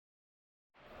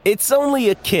It's only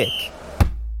a kick,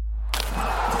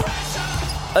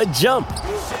 a jump,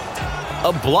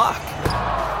 a block.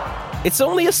 It's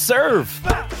only a serve.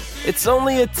 It's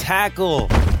only a tackle,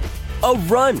 a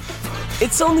run.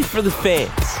 It's only for the fans.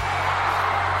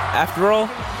 After all,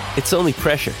 it's only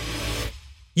pressure.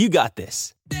 You got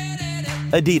this.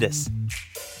 Adidas.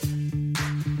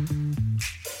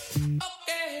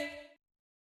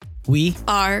 We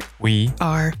are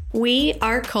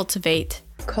Cultivate.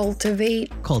 We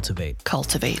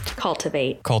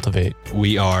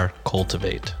are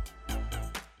Cultivate.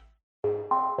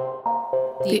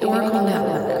 The Oracle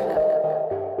Network.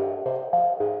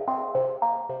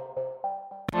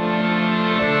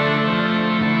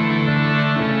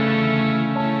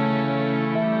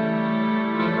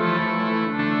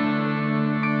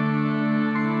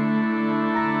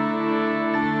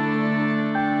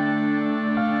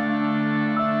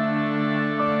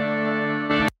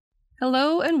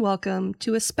 Hello and welcome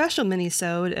to a special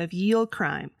mini-sode of Yield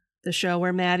Crime, the show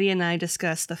where Maddie and I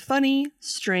discuss the funny,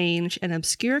 strange, and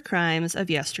obscure crimes of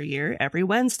yesteryear every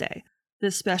Wednesday.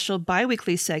 This special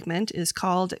bi-weekly segment is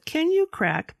called Can You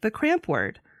Crack the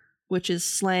Cramp-Word?, which is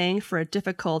slang for a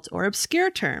difficult or obscure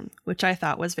term, which I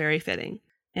thought was very fitting.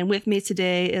 And with me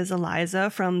today is Eliza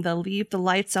from the Leave the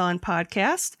Lights On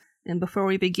podcast. And before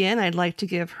we begin, I'd like to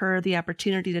give her the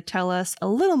opportunity to tell us a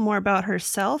little more about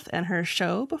herself and her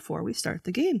show before we start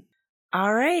the game.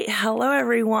 All right. Hello,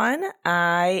 everyone.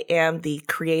 I am the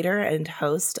creator and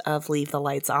host of Leave the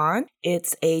Lights On.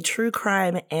 It's a true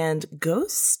crime and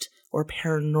ghost or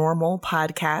paranormal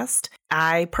podcast.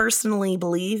 I personally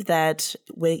believe that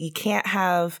you can't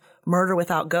have murder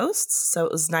without ghosts. So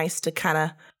it was nice to kind of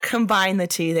combine the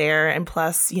two there. And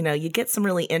plus, you get some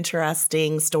really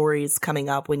interesting stories coming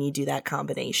up when you do that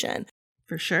combination.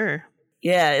 For sure.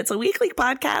 Yeah, it's a weekly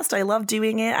podcast. I love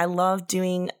doing it.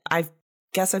 I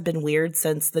guess I've been weird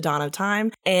since the dawn of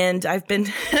time. And I've been...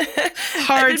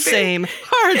 Hard same.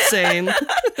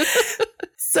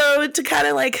 So to kind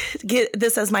of get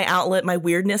this as my outlet, my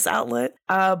weirdness outlet.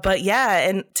 But yeah,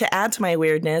 and to add to my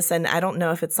weirdness, and I don't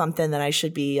know if it's something that I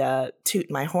should be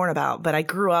tooting my horn about, but I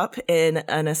grew up in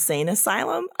an insane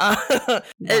asylum. Wow.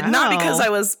 Not because I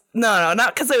was,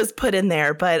 not because I was put in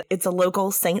there, but it's a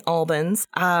local St. Albans.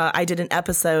 I did an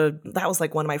episode, that was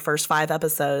one of my first 5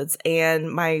 episodes, and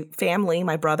my family,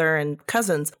 my brother and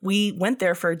cousins, we went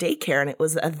there for daycare, and it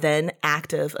was a then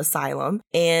active asylum.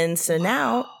 And so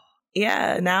now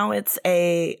it's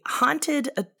a haunted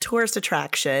tourist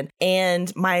attraction.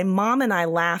 And my mom and I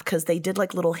laughed because they did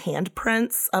little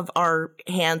handprints of our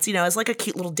hands, as a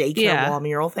cute little daycare wall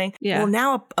mural thing. Yeah. Well,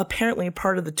 now apparently a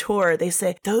part of the tour, they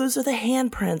say, those are the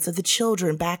handprints of the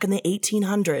children back in the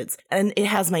 1800s. And it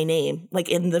has my name,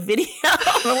 in the video.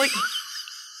 I'm like,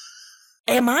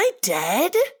 am I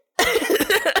dead?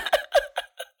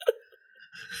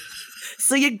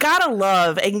 So you gotta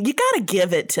love and you gotta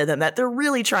give it to them that they're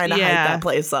really trying to hype that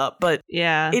place up. But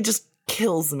it just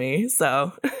kills me.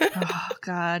 So, oh,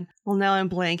 God. Well, now I'm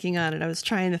blanking on it. I was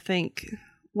trying to think,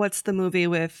 what's the movie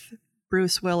with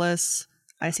Bruce Willis?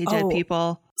 I See Dead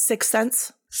People. Sixth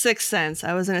Sense. Sixth Sense.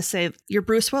 I was going to say, you're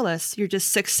Bruce Willis. You're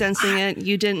just sixth sensing it.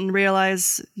 You didn't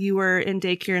realize you were in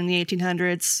daycare in the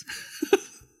 1800s.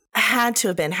 Had to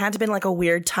have been a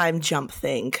weird time jump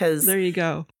thing. Because there you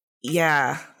go.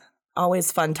 Yeah.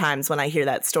 Always fun times when I hear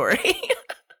that story.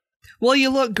 Well, you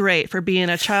look great for being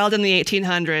a child in the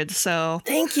 1800s, so...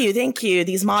 Thank you.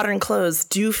 These modern clothes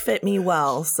do fit me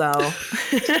well, so...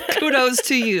 Kudos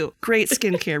to you. Great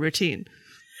skincare routine.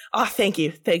 Oh, thank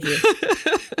you.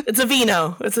 It's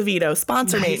Aveeno.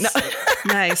 Sponsor me. No.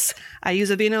 Nice. I use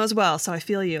Aveeno as well, so I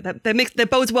feel you. That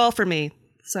bodes well for me.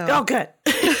 So. Oh, good.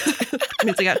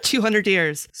 Means I got 200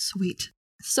 years. Sweet.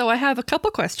 So I have a couple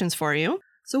questions for you.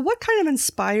 So what kind of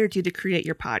inspired you to create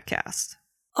your podcast?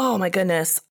 Oh, my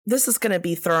goodness. This is going to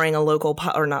be throwing a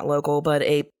not local, but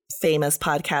a famous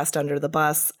podcast under the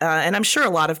bus. And I'm sure a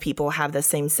lot of people have the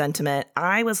same sentiment.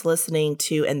 I was listening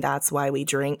to And That's Why We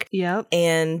Drink. Yep.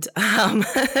 And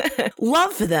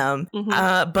love them.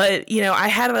 Mm-hmm. But, I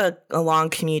had a long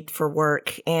commute for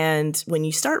work. And when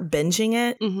you start binging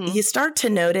it, you start to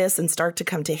notice and start to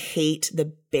come to hate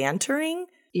the bantering.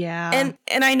 Yeah.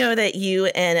 And I know that you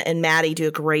and Maddie do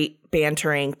a great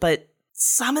bantering, but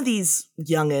some of these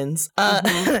youngins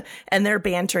and their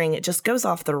bantering, it just goes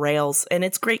off the rails. And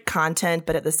it's great content,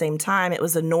 but at the same time, it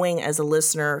was annoying as a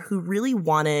listener who really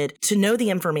wanted to know the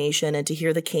information and to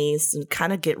hear the case and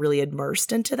kind of get really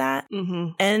immersed into that.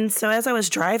 Mm-hmm. And so as I was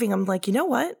driving, I'm like, you know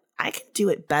what? I can do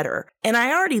it better. And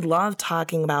I already love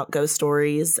talking about ghost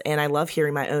stories, and I love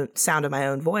hearing my own sound of my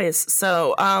own voice.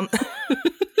 So,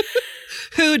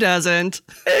 Who doesn't?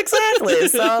 Exactly.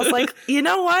 So I was like, you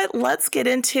know what? Let's get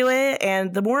into it.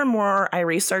 And the more and more I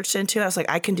researched into it, I was like,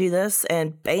 I can do this.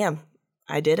 And bam,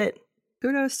 I did it.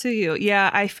 Kudos to you. Yeah,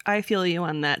 I feel you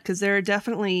on that, because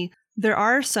there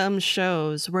are some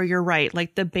shows where you're right.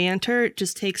 Like the banter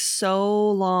just takes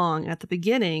so long at the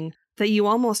beginning that you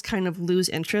almost kind of lose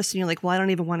interest, and you're like, well, I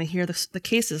don't even want to hear the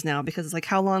cases now, because it's like,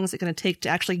 how long is it going to take to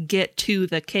actually get to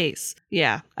the case?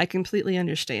 Yeah, I completely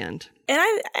understand. And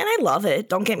I love it.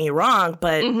 Don't get me wrong,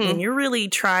 but when you're really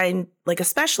trying, like,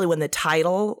 especially when the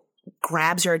title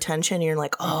grabs your attention and you're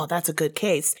like, oh, that's a good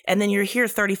case. And then you're here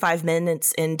 35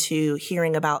 minutes into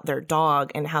hearing about their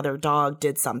dog and how their dog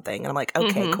did something. And I'm like,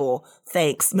 okay, cool.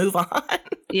 Thanks. Move on.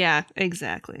 Yeah,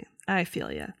 exactly. I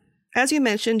feel you. As you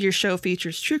mentioned, your show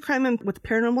features true crime with a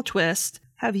paranormal twist.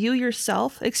 Have you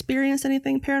yourself experienced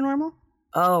anything paranormal?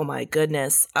 Oh, my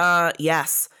goodness.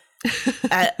 Yes.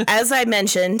 As I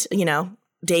mentioned,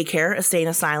 daycare, a state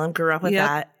asylum, grew up with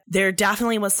that. There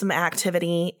definitely was some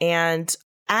activity. And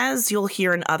as you'll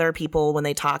hear in other people when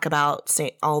they talk about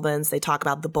St. Albans, they talk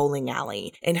about the bowling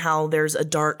alley and how there's a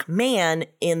dark man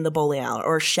in the bowling alley,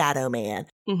 or shadow man.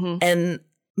 And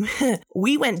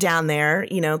we went down there,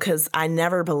 because I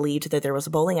never believed that there was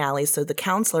a bowling alley. So the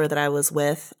counselor that I was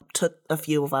with took a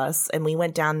few of us, and we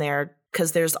went down there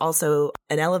because there's also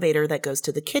an elevator that goes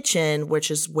to the kitchen, which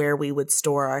is where we would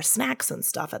store our snacks and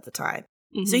stuff at the time.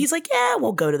 So he's like, yeah,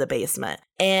 we'll go to the basement.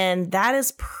 And that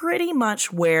is pretty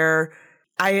much where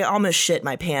I almost shit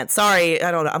my pants. Sorry,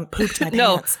 I don't know. I'm pooped my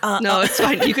pants. No, it's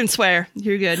fine. You can swear.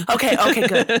 You're good. Okay,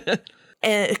 good.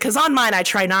 Because on mine, I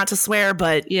try not to swear,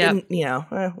 but,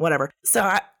 whatever.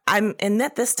 So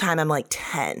at this time, I'm like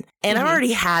 10. And I've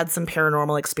already had some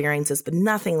paranormal experiences, but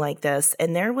nothing like this.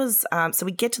 And there was, so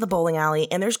we get to the bowling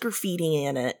alley and there's graffiti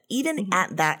in it. Even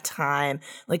at that time,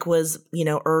 was,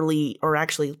 early, or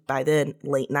actually by then,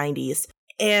 late 90s.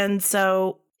 And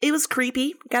so it was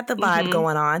creepy, got the vibe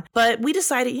going on, but we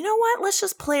decided, you know what, let's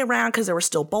just play around, because there were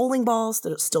still bowling balls,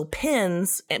 there were still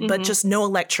pins, but just no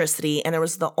electricity, and there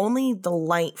was only the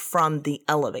light from the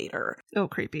elevator. Oh,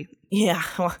 creepy. Yeah,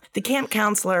 well, the camp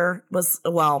counselor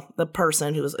the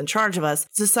person who was in charge of us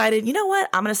decided, you know what,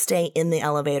 I'm going to stay in the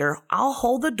elevator, I'll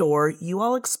hold the door, you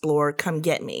all explore, come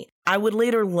get me. I would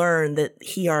later learn that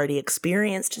he already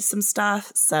experienced some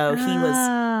stuff, so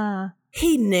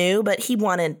he knew, but he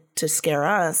wanted to scare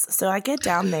us. So I get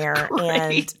down there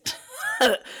and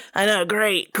I know,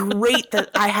 great that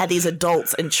I had these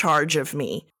adults in charge of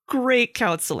me. Great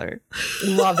counselor.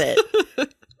 Love it.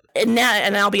 And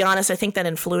I'll be honest, I think that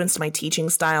influenced my teaching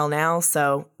style now.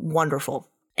 So wonderful.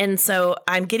 And so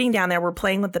I'm getting down there. We're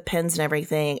playing with the pins and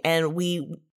everything. And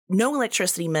no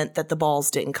electricity meant that the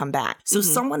balls didn't come back. So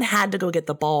someone had to go get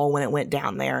the ball when it went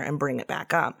down there and bring it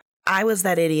back up. I was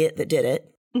that idiot that did it.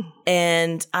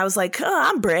 And I was like, oh,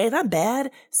 I'm brave, I'm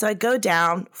bad. So I go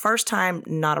down. First time,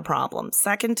 not a problem.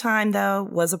 Second time, though,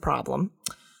 was a problem.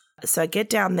 So I get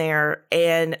down there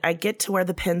and I get to where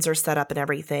the pins are set up and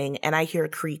everything. And I hear a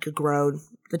creak, a groan,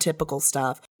 the typical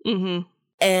stuff.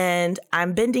 And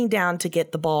I'm bending down to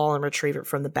get the ball and retrieve it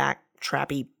from the back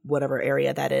trappy, whatever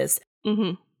area that is.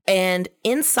 And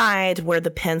inside where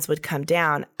the pins would come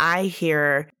down, I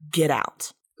hear, get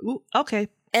out. Ooh, okay.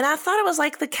 And I thought it was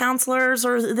like the counselors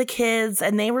or the kids,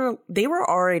 and they were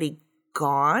already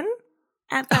gone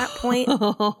at that point.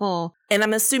 And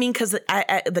I'm assuming because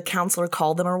the counselor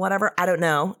called them or whatever. I don't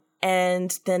know.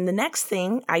 And then the next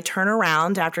thing, I turn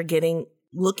around after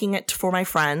looking for my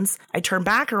friends. I turn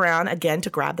back around again to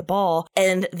grab the ball,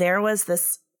 and there was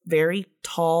this very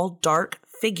tall, dark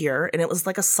figure, and it was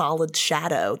like a solid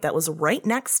shadow that was right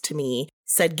next to me,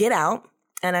 said, get out.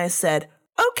 And I said,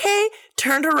 okay,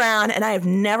 turned around, and I have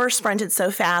never sprinted so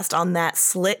fast on that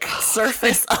slick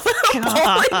surface of a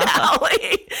bowling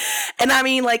alley. And I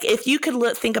mean, if you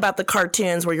could think about the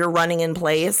cartoons where you're running in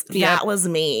place, that was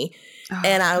me.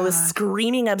 And I was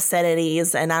screaming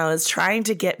obscenities, and I was trying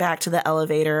to get back to the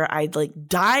elevator. I'd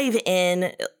dive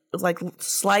in,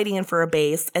 sliding in for a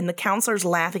base, and the counselor's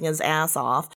laughing his ass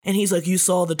off. And he's like, you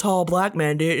saw the tall black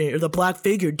man, didn't you? Or the black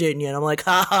figure, didn't you? And I'm like,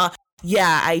 haha.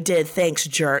 Yeah, I did. Thanks,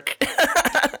 jerk.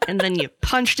 And then you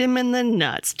punched him in the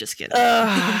nuts. Just kidding.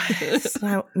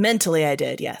 Mentally, I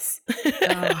did, yes.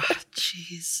 Oh,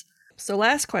 jeez. So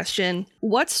last question.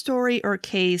 What story or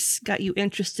case got you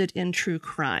interested in true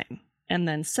crime? And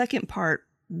then second part,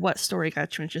 what story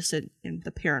got you interested in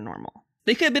the paranormal?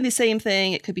 They could have been the same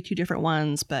thing. It could be two different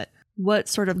ones. But what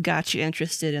sort of got you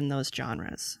interested in those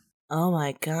genres? Oh,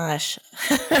 my gosh.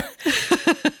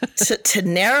 To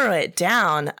narrow it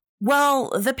down... Well,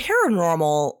 the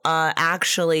paranormal,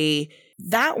 actually,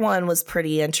 that one was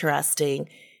pretty interesting.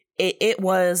 It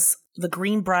was the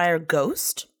Greenbrier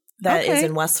Ghost that is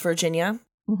in West Virginia.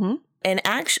 Mm-hmm. And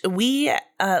actually, we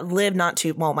live not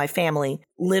too, well, my family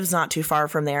lives not too far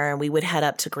from there, and we would head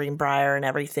up to Greenbrier and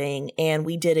everything. And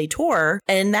we did a tour,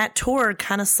 and that tour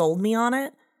kind of sold me on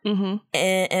it. Mm-hmm.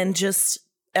 And just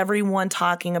everyone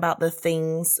talking about the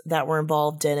things that were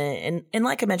involved in it. And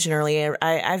like I mentioned earlier,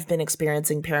 I've been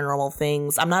experiencing paranormal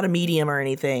things. I'm not a medium or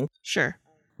anything. Sure.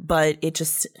 But it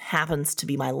just happens to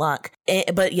be my luck.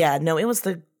 But yeah, no, it was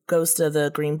the Ghost of the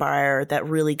Greenbrier that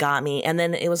really got me. And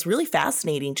then it was really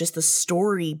fascinating. Just the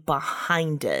story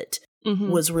behind it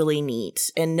was really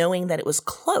neat. And knowing that it was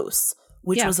close,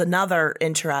 which was another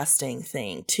interesting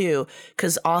thing too.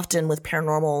 Because often with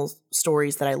paranormal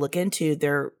stories that I look into,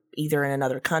 they're either in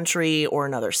another country or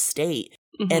another state.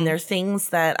 And they're things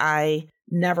that I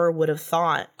never would have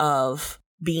thought of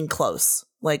being close.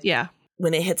 Like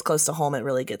when it hits close to home, it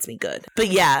really gets me good. But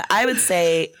yeah, I would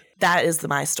say that is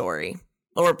my story.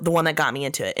 Or the one that got me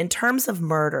into it. In terms of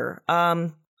murder,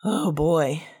 oh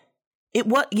boy.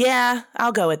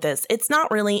 I'll go with this. It's not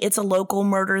really, it's a local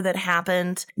murder that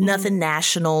happened. Nothing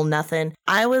national, nothing.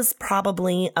 I was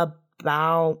probably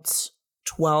about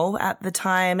 12 at the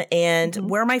time. And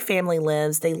where my family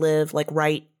lives, they live like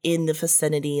right in the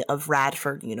vicinity of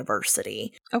Radford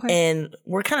University. Okay. And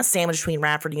we're kind of sandwiched between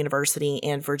Radford University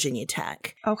and Virginia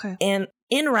Tech. Okay. And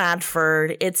in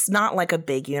Radford, it's not like a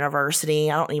big university.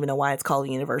 I don't even know why it's called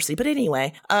a university. But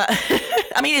anyway,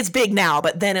 I mean, it's big now,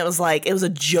 but then it was a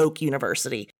joke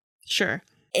university. Sure.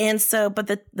 And so, but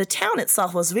the town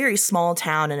itself was a very small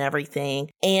town and everything.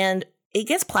 And it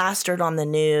gets plastered on the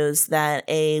news that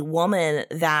a woman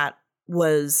that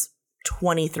was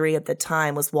 23 at the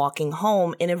time was walking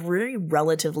home in a very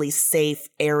relatively safe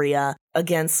area.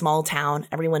 Again, small town.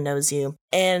 Everyone knows you.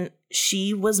 And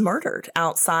she was murdered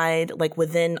outside, like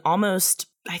within almost,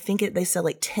 I think they said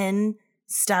like 10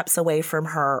 steps away from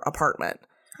her apartment.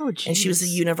 Oh, geez. And she was a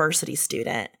university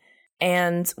student.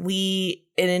 And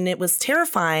it was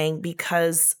terrifying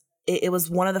because it was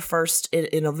one of the first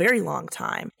in a very long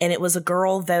time. And it was a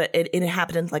girl that it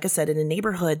happened in, like I said, in a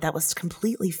neighborhood that was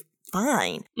completely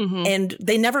fine. And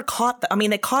they never caught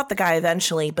they caught the guy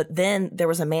eventually, but then there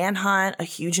was a manhunt, a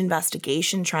huge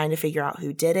investigation trying to figure out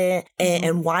who did it.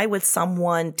 And why would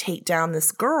someone take down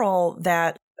this girl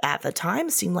that at the time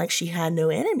seemed like she had no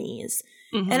enemies?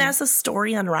 And as the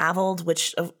story unraveled,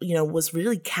 which, was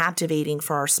really captivating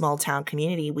for our small town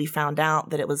community, we found out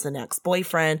that it was an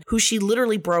ex-boyfriend who she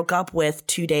literally broke up with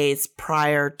 2 days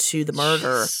prior to the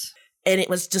murder. Jeez. And it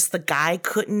was just the guy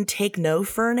couldn't take no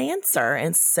for an answer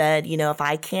and said, if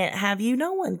I can't have you,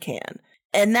 no one can.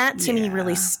 And that to me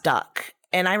really stuck.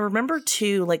 And I remember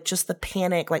too, like just the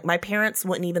panic, like my parents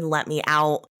wouldn't even let me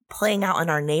out playing out in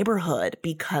our neighborhood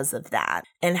because of that.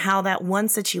 And how that one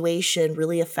situation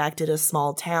really affected a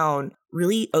small town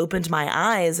really opened my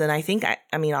eyes. And I think,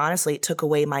 honestly, it took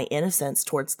away my innocence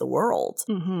towards the world.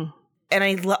 And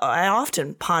I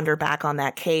often ponder back on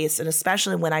that case, and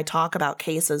especially when I talk about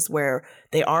cases where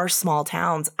they are small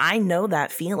towns, I know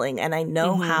that feeling, and I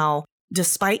know how,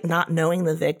 despite not knowing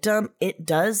the victim, it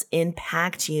does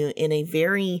impact you in a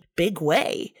very big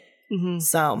way.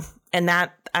 So, and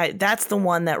that's the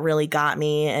one that really got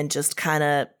me and just kind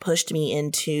of pushed me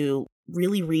into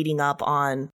really reading up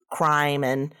on crime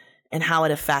and how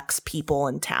it affects people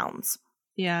and towns.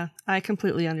 Yeah, I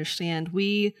completely understand.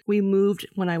 We moved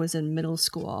when I was in middle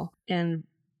school, and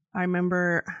I can't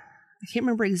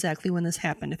remember exactly when this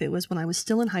happened, if it was when I was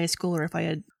still in high school or if I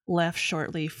had left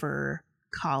shortly for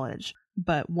college.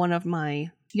 But one of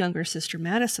my younger sister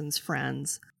Madison's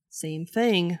friends, same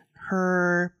thing.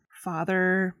 Her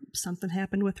father, something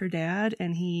happened with her dad,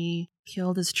 and he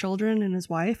killed his children and his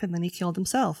wife, and then he killed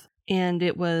himself. And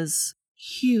it was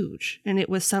huge. And it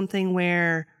was something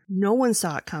where no one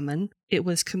saw it coming. It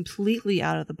was completely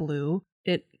out of the blue.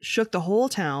 It shook the whole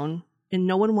town, and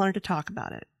no one wanted to talk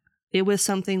about it. It was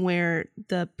something where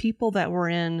the people that were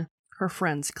in her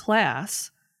friend's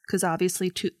class, because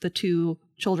obviously the two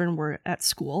children were at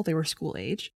school, they were school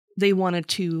age, they wanted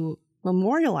to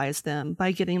memorialize them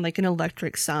by getting like an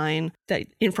electric sign that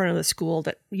in front of the school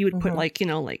that you would put like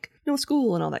no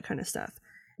school and all that kind of stuff.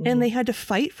 And they had to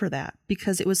fight for that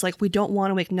because it was like, we don't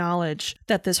want to acknowledge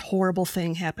that this horrible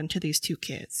thing happened to these two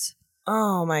kids.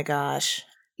 Oh my gosh.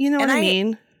 You know what I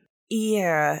mean?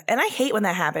 Yeah. And I hate when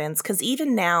that happens because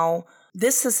even now,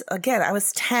 this is, again, I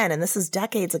was 10 and this is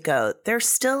decades ago. There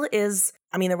still is,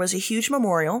 there was a huge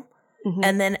memorial.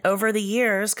 And then over the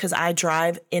years, because I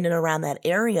drive in and around that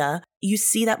area, you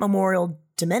see that memorial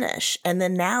diminish. And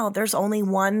then now there's only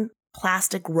one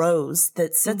plastic rose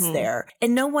that sits there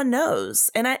and no one knows.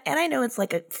 And I know it's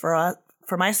like for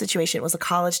for my situation, it was a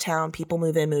college town. People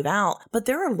move in, move out. But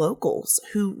there are locals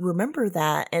who remember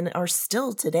that and are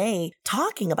still today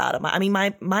talking about it. I mean,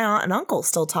 my aunt and uncle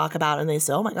still talk about it, and they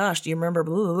say, oh my gosh, do you remember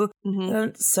blah, blah, blah?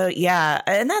 So yeah,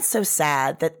 and that's so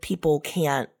sad that people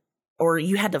can't, or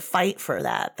you had to fight for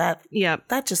that.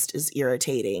 That just is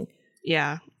irritating.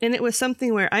 Yeah. And it was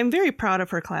something where I'm very proud of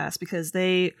her class because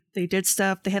they did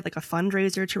stuff. They had like a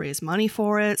fundraiser to raise money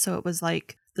for it. So it was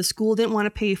like the school didn't want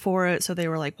to pay for it. So they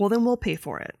were like, well, then we'll pay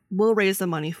for it. We'll raise the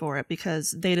money for it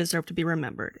because they deserve to be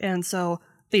remembered. And so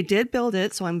they did build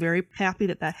it. So I'm very happy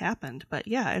that happened. But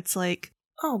yeah, it's like,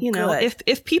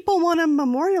 if people want to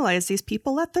memorialize these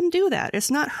people, let them do that.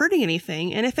 It's not hurting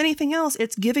anything. And if anything else,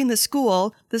 it's giving the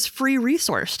school this free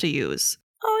resource to use.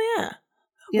 Oh, yeah.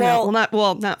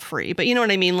 Not free, but you know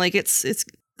what I mean? Like it's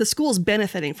the school's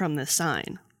benefiting from this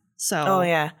sign. So. Oh,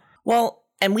 yeah. Well,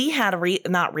 and we had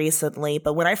not recently,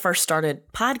 but when I first started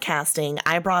podcasting,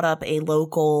 I brought up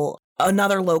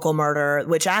another local murder,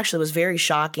 which actually was very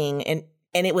shocking. And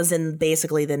it was in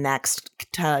basically the next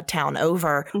town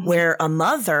over where a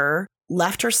mother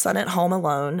left her son at home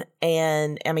alone.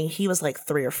 And I mean, he was like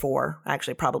 3 or 4,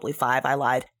 actually probably 5. I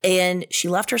lied. And she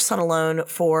left her son alone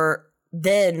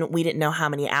then we didn't know how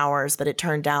many hours, but it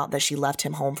turned out that she left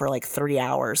him home for like 3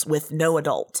 hours with no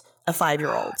adult, a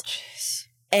 5-year-old.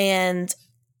 Oh, and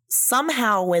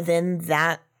somehow within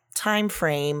that time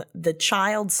frame, the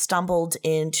child stumbled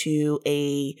into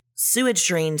a sewage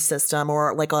drain system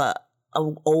or like a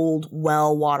old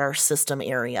well water cistern.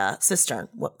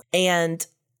 And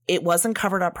it wasn't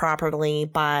covered up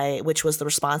properly which was the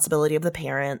responsibility of the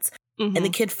parents. And the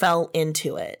kid fell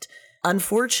into it.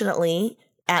 Unfortunately,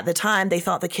 at the time, they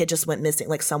thought the kid just went missing,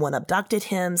 like someone abducted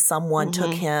him, someone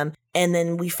took him. And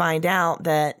then we find out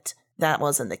that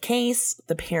wasn't the case.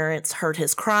 The parents heard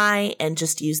his cry and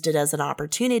just used it as an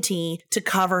opportunity to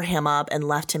cover him up and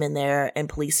left him in there. And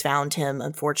police found him,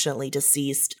 unfortunately,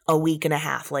 deceased a week and a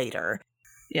half later.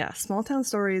 Yeah, small town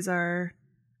stories are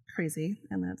crazy.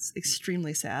 And that's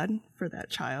extremely sad for that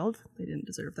child. They didn't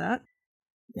deserve that.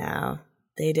 No,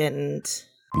 they didn't.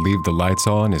 Leave the Lights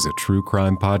On is a true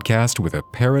crime podcast with a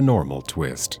paranormal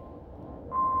twist.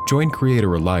 Join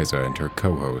creator Eliza and her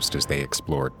co-host as they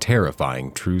explore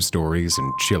terrifying true stories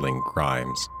and chilling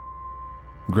crimes.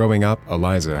 Growing up,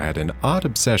 Eliza had an odd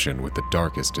obsession with the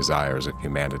darkest desires of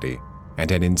humanity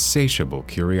and an insatiable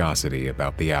curiosity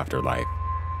about the afterlife.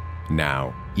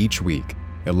 Now, each week,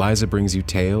 Eliza brings you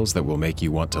tales that will make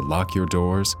you want to lock your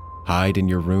doors, hide in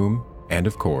your room, and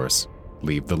of course,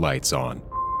 leave the lights on.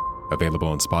 Available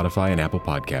on Spotify and Apple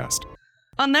Podcast.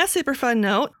 On that super fun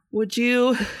note, are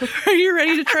you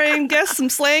ready to try and guess some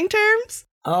slang terms?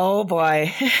 Oh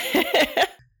boy.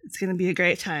 It's going to be a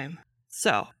great time.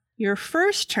 So, your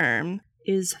first term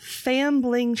is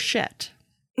fambling shit.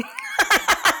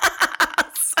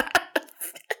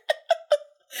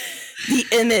 The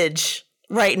image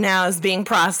right now is being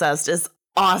processed is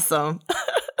awesome.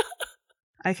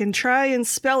 I can try and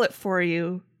spell it for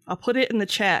you. I'll put it in the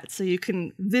chat so you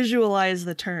can visualize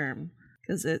the term,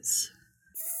 because it's...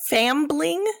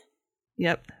 Fambling?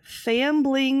 Yep.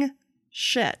 Fambling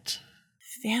shit.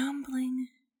 Fambling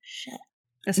shit.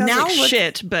 It sounds like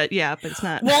shit, but it's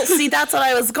not. Well, see, that's what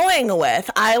I was going with.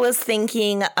 I was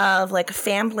thinking of like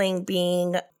fambling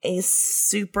being a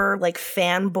super like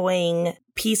fanboying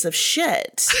piece of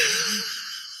shit.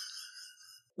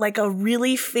 Like a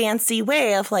really fancy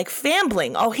way of like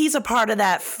fambling. Oh, he's a part of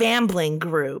that fambling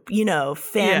group,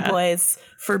 fanboys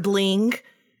for bling.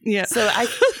 Yeah. So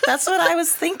that's what I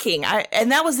was thinking.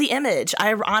 And that was the image.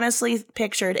 I honestly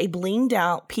pictured a blinged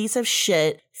out piece of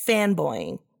shit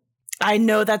fanboying. I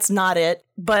know that's not it,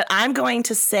 but I'm going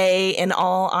to say in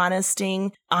all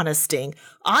honesty, oh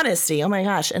my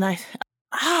gosh. And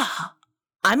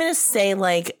I'm going to say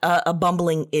like a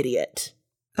bumbling idiot.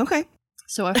 Okay.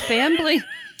 So a fambling...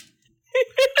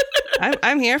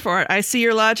 I'm here for it. I see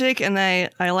your logic and I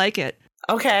like it.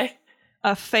 Okay.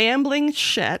 A fambling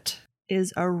shit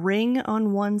is a ring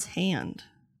on one's hand.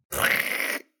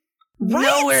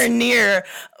 Nowhere near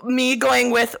me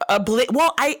going with a bling.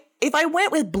 Well, if I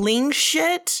went with bling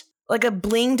shit, like a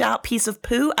blinged out piece of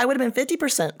poo, I would have been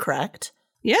 50% correct.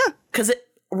 Yeah. Because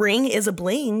ring is a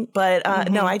bling,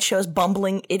 but no, I chose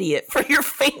bumbling idiot for your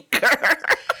finger.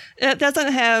 It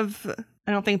doesn't have...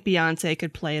 I don't think Beyonce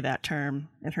could play that term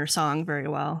in her song very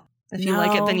well. If you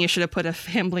like it, then you should have put a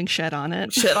fambling shit on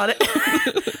it. Shit on it.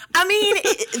 I mean,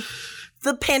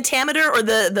 the pentameter or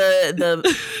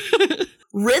the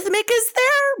rhythmic is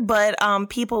there, but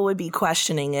people would be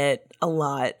questioning it a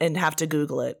lot and have to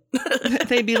Google it.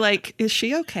 They'd be like, is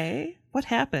she okay? What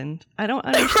happened? I don't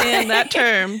understand that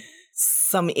term.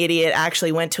 some idiot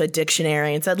actually went to a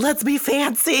dictionary and said, let's be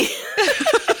fancy.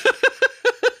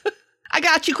 I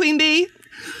got you, Queen Bee.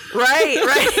 Right.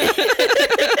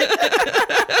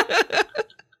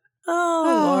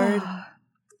 Oh, Lord.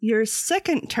 Your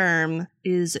second term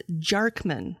is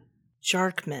Jarkman.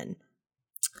 Jarkman.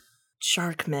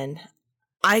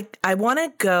 I want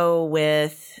to go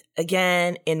with,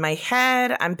 again, in my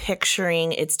head, I'm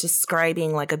picturing it's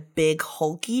describing like a big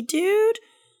hulky dude.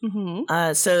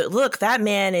 Mm-hmm. So look, that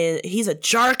man he's a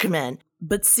Jarkman.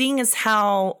 But seeing as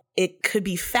how it could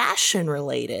be fashion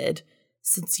related,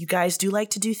 since you guys do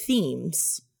like to do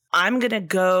themes, I'm going to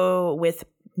go with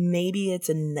maybe it's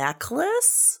a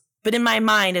necklace. But in my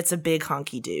mind, it's a big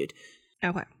honky dude.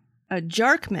 Okay. A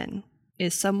Jarkman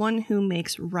is someone who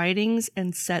makes writings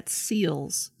and sets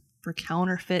seals for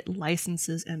counterfeit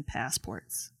licenses and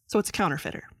passports. So it's a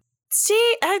counterfeiter.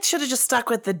 See, I should have just stuck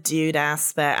with the dude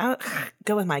aspect. I'll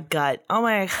go with my gut. Oh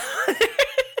my God.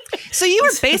 So you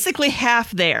were basically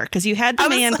half there because you had the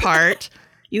man part.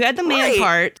 You had the man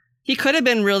part. He could have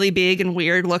been really big and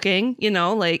weird looking,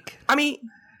 like. I mean,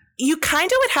 you kind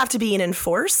of would have to be an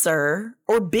enforcer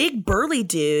or big burly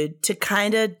dude to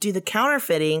kind of do the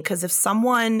counterfeiting. Because if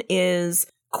someone is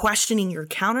questioning your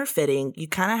counterfeiting, you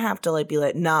kind of have to be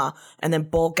like, nah, and then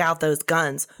bulk out those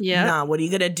guns. Yeah. Nah, what are you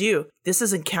going to do? This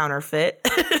isn't counterfeit.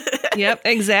 Yep,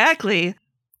 exactly.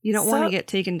 You don't want to get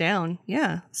taken down.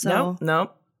 Yeah. So.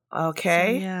 Nope.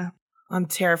 Okay. So, yeah. I'm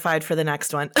terrified for the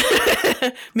next one.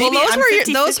 Maybe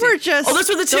those were just. Oh, those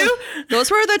were the two?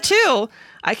 Those were the two.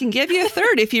 I can give you a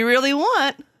third if you really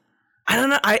want. I don't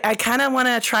know. I kind of want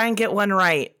to try and get one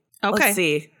right. Okay. Let's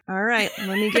see. All right.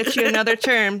 Let me get you another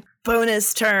term.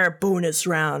 Bonus term. Bonus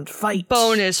round. Fight.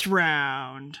 Bonus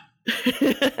round.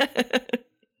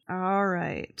 All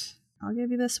right. I'll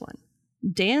give you this one.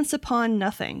 Dance upon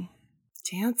nothing.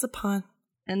 Dance upon.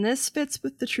 And this fits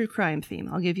with the true crime theme.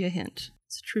 I'll give you a hint.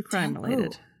 It's true crime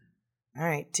related. All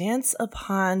right. Dance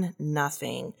upon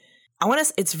nothing.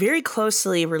 It's very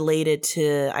closely related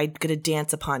to I'm going to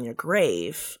dance upon your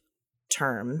grave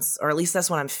terms, or at least that's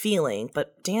what I'm feeling.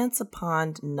 But dance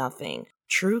upon nothing.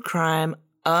 True crime.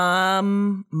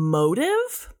 Motive?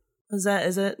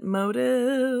 Is it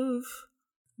motive?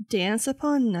 Dance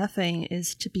upon nothing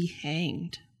is to be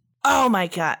hanged. Oh my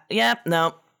God. Yep.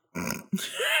 No.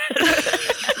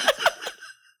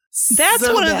 That's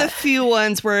one of the few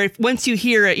ones where once you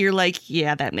hear it, you're like,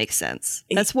 yeah, that makes sense.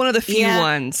 That's one of the few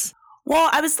ones. Well,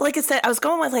 I was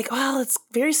going with it's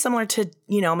very similar to,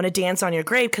 I'm going to dance on your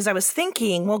grave, because I was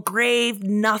thinking, well, grave,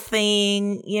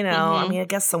 nothing, I mean, I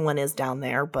guess someone is down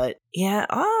there, but yeah.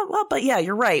 Oh, well, but yeah,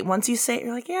 you're right. Once you say it,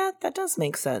 you're like, yeah, that does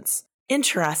make sense.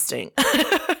 Interesting.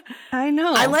 I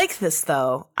know. I like this,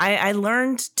 though. I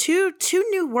learned two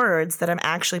new words that I'm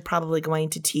actually probably going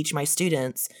to teach my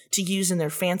students to use in their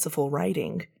fanciful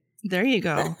writing. There you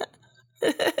go.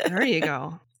 There you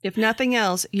go. If nothing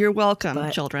else, you're welcome,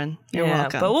 children. You're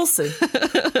welcome. But we'll see.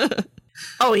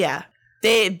 Oh, yeah.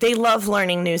 They love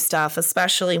learning new stuff,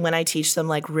 especially when I teach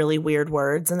them really weird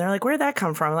words. And they're like, where'd that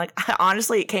come from? I'm like,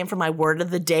 honestly, it came from my word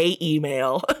of the day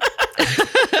email.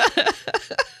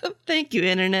 Thank you,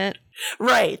 Internet.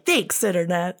 Right. Thanks,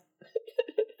 Internet.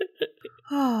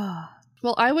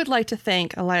 Well, I would like to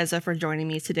thank Eliza for joining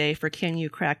me today for Can You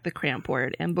Crack the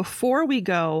Cramp-Word? And before we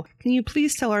go, can you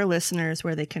please tell our listeners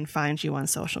where they can find you on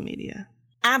social media?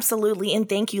 Absolutely. And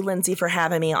thank you, Lindsay, for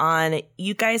having me on.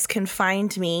 You guys can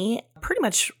find me pretty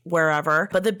much wherever,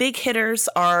 but the big hitters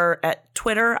are at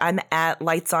Twitter. I'm at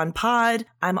Lights On Pod.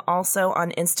 I'm also on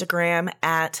Instagram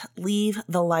at Leave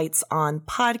the Lights On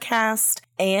Podcast.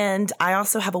 And I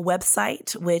also have a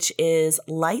website, which is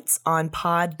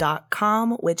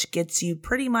lightsonpod.com, which gets you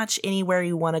pretty much anywhere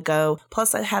you want to go.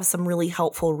 Plus, I have some really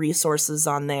helpful resources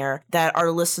on there that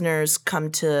our listeners come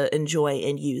to enjoy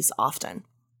and use often.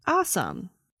 Awesome.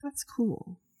 That's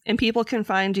cool. And people can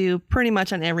find you pretty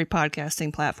much on every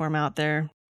podcasting platform out there.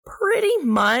 Pretty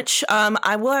much.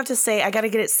 I will have to say I got to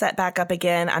get it set back up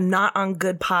again. I'm not on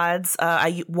Good Pods.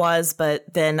 I was,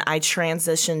 but then I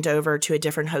transitioned over to a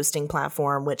different hosting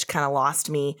platform, which kind of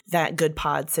lost me that Good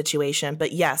Pod situation.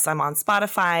 But yes, I'm on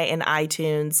Spotify and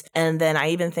iTunes. And then I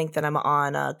even think that I'm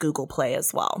on Google Play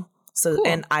as well. So, cool.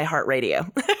 And iHeartRadio.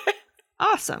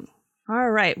 Awesome. All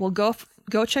right. Well, go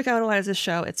check out Eliza's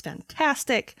show. It's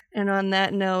fantastic. And on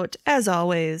that note, as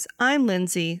always, I'm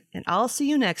Lindsay, and I'll see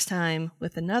you next time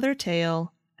with another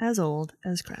tale as old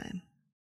as crime.